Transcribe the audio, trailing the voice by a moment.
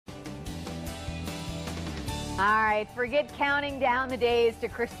All right, forget counting down the days to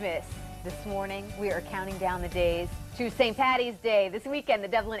Christmas. This morning, we are counting down the days to St. Paddy's Day. This weekend, the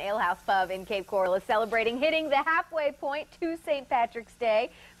Dublin Alehouse Pub in Cape Coral is celebrating hitting the halfway point to St. Patrick's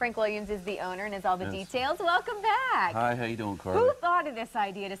Day. Frank Williams is the owner and has all the details. Welcome back. Hi, how you doing, Carly? Who thought of this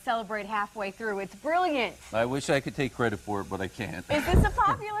idea to celebrate halfway through? It's brilliant. I wish I could take credit for it, but I can't. Is this a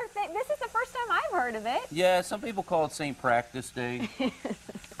popular thing? This is the first time I've heard of it. Yeah, some people call it St. Practice Day.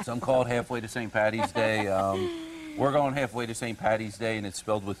 Some call it halfway to St. Paddy's Day. We're going halfway to St. Paddy's Day, and it's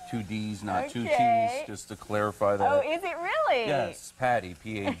spelled with 2 D's, not 2 T's, just to clarify that. Oh, is it really? Yes, Paddy,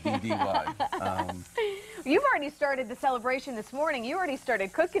 P-A-D-D-Y. You've already started the celebration this morning. You already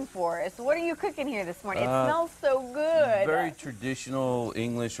started cooking for us. What are you cooking here this morning? It smells so good. Very traditional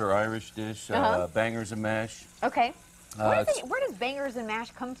English or Irish dish, bangers and mash. Okay. Where does bangers and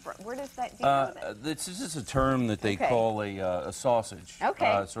mash come from? Where does that, do you know that? This is just a term that they call a sausage.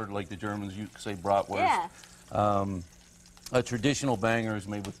 Okay. Sort of like the Germans used to say bratwurst. Yeah. A traditional banger is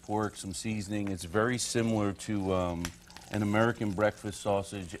made with pork, some seasoning. It's very similar to an American breakfast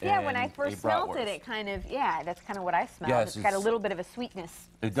sausage. Yeah, when I first smelled it, it kind of, that's kind of what I smelled. Yes, it's got a little bit of a sweetness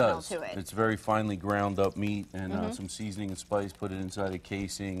smell to it. It's very finely ground up meat and some seasoning and spice, put it inside a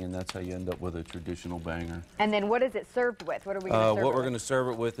casing, and that's how you end up with a traditional banger. And then what is it served with? What are we going to serve it with? What we're going to serve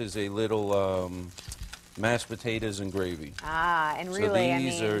it with is a little mashed potatoes and gravy. Ah, and really, so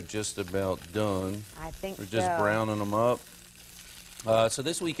these are just about done. I think we're just browning them up. So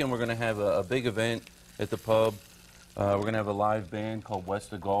this weekend we're going to have a big event at the pub. We're going to have a live band called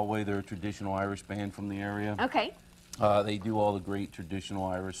West of Galway. They're a traditional Irish band from the area. Okay. They do all the great traditional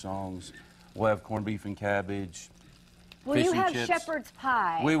Irish songs. We'll have corned beef and cabbage. Will you have shepherd's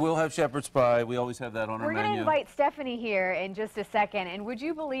pie? We will have shepherd's pie. We always have that on our menu. We're going to invite Stephanie here in just a second, and would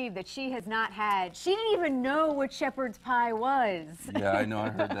you believe that she has not had, she didn't even know what shepherd's pie was. Yeah, I know. I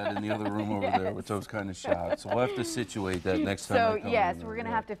heard that in the other room over there, which I was kind of shocked. So we'll have to situate that next time. So yes, we're going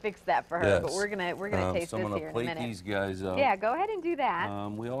to have to fix that for her, but we're going to taste this here in a minute. So I'm going to plate these guys up. Yeah, go ahead and do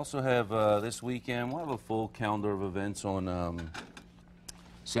that. We also have this weekend, we'll have a full calendar of events on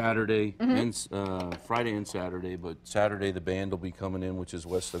Saturday, and Friday and Saturday, but Saturday the band will be coming in, which is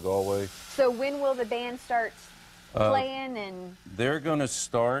West of Galway. So when will the band start playing? And they're going to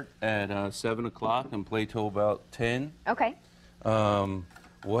start at 7 o'clock and play till about 10. Okay.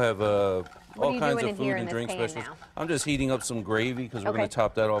 We'll have all kinds of food and drink specials. Now? I'm just heating up some gravy because we're going to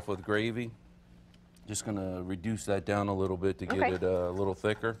top that off with gravy. Just going to reduce that down a little bit to get it a little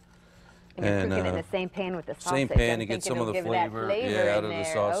thicker. And you're cooking in the same pan with the sausage. Same pan to get some of the flavor out of the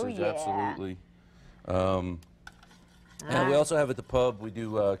sausage, absolutely. And we also have at the pub, we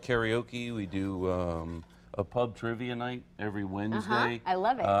do karaoke, we do a pub trivia night every Wednesday. I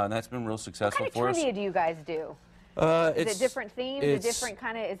love it. And that's been real successful for us. What kind of trivia do you guys do? Is it different themes? Is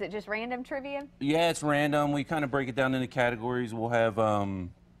it just random trivia? Yeah, it's random. We kind of break it down into categories. We'll have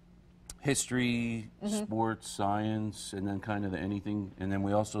history, sports, science, and then kind of anything. And then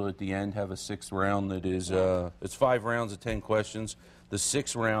we also, at the end, have a 6th round that is, it's 5 rounds of 10 questions. The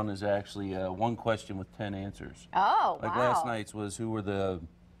 6th round is actually 1 question with 10 answers. Oh, like last night's was, who were the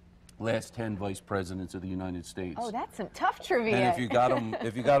last 10 vice presidents of the United States? Oh, that's some tough trivia. And if you got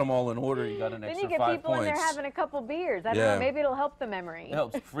them all in order, you got an extra 5 points. Then you get people in there having a couple beers. I don't know, maybe it'll help the memory. It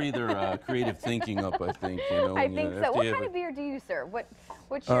helps free their creative thinking up, I think. You know, I think so. What kind of beer do you serve?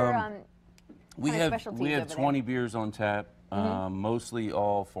 What's your we have 20 beers on tap, mostly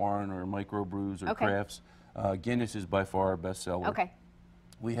all foreign or microbrews or crafts. Guinness is by far our best seller. Okay.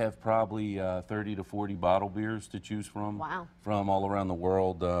 We have probably 30 to 40 bottle beers to choose from. Wow. From all around the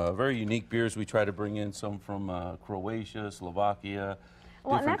world. Very unique beers. We try to bring in some from Croatia, Slovakia.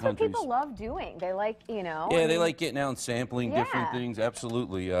 Well, and that's what people love doing. They like, you know. Yeah, they like getting out and sampling different things.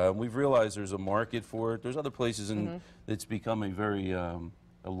 Absolutely. We've realized there's a market for it. There's other places that's become a very a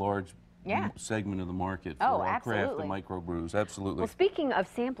large segment of the market for craft and microbrews. Absolutely. Well, speaking of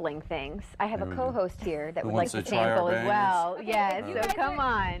sampling things, I have a co-host here that would like to try sample as well. Okay, yes, so come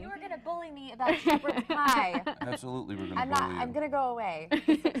on. You were going to bully me about shepherd's pie. Absolutely, we're going to bully you. I'm going to go away.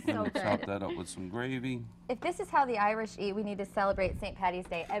 This is so good. Top that up with some gravy. If this is how the Irish eat, we need to celebrate St. Paddy's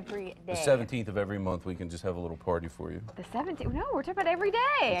Day every day. The 17th of every month, we can just have a little party for you. The 17th? No, we're talking about every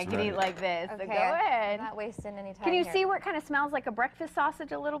day. I can eat like this. Okay, so go ahead. I'm not wasting any time. Can you see where it kind of smells like a breakfast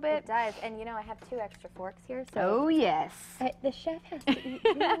sausage a little bit? It does, and you know, I have 2 extra forks here. So oh, yes. The chef has to eat.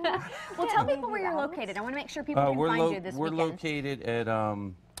 Well, tell people where you're located. I want to make sure people can find you this weekend. We're located at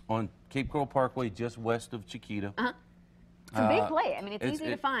on Cape Coral Parkway, just west of Chiquita. It's a big place. I mean, it's easy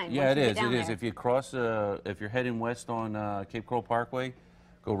to find. Yeah, it is. It is. If you cross, if you're heading west on Cape Coral Parkway,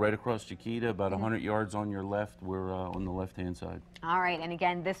 go right across Chiquita, about 100 yards on your left. We're on the left-hand side. All right, and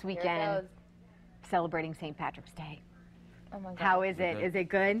again, this weekend, celebrating St. Patrick's Day. Oh my God. How is it? Okay. Is it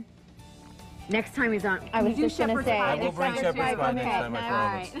good? Next time he's on. I was do just gonna shepherd's say, pie I will next bring time. shepherd's pie next Okay, time, I all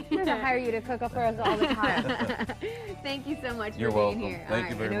promise. We're going to hire you to cook up for us all the time. Thank you so much You're for being welcome. here. Thank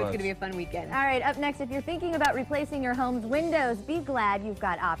you very I know it's much. going to be a fun weekend. All right, up next, if you're thinking about replacing your home's windows, be glad you've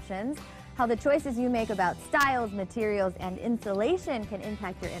got options. How the choices you make about styles, materials, and insulation can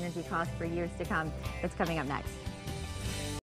impact your energy costs for years to come. That's coming up next.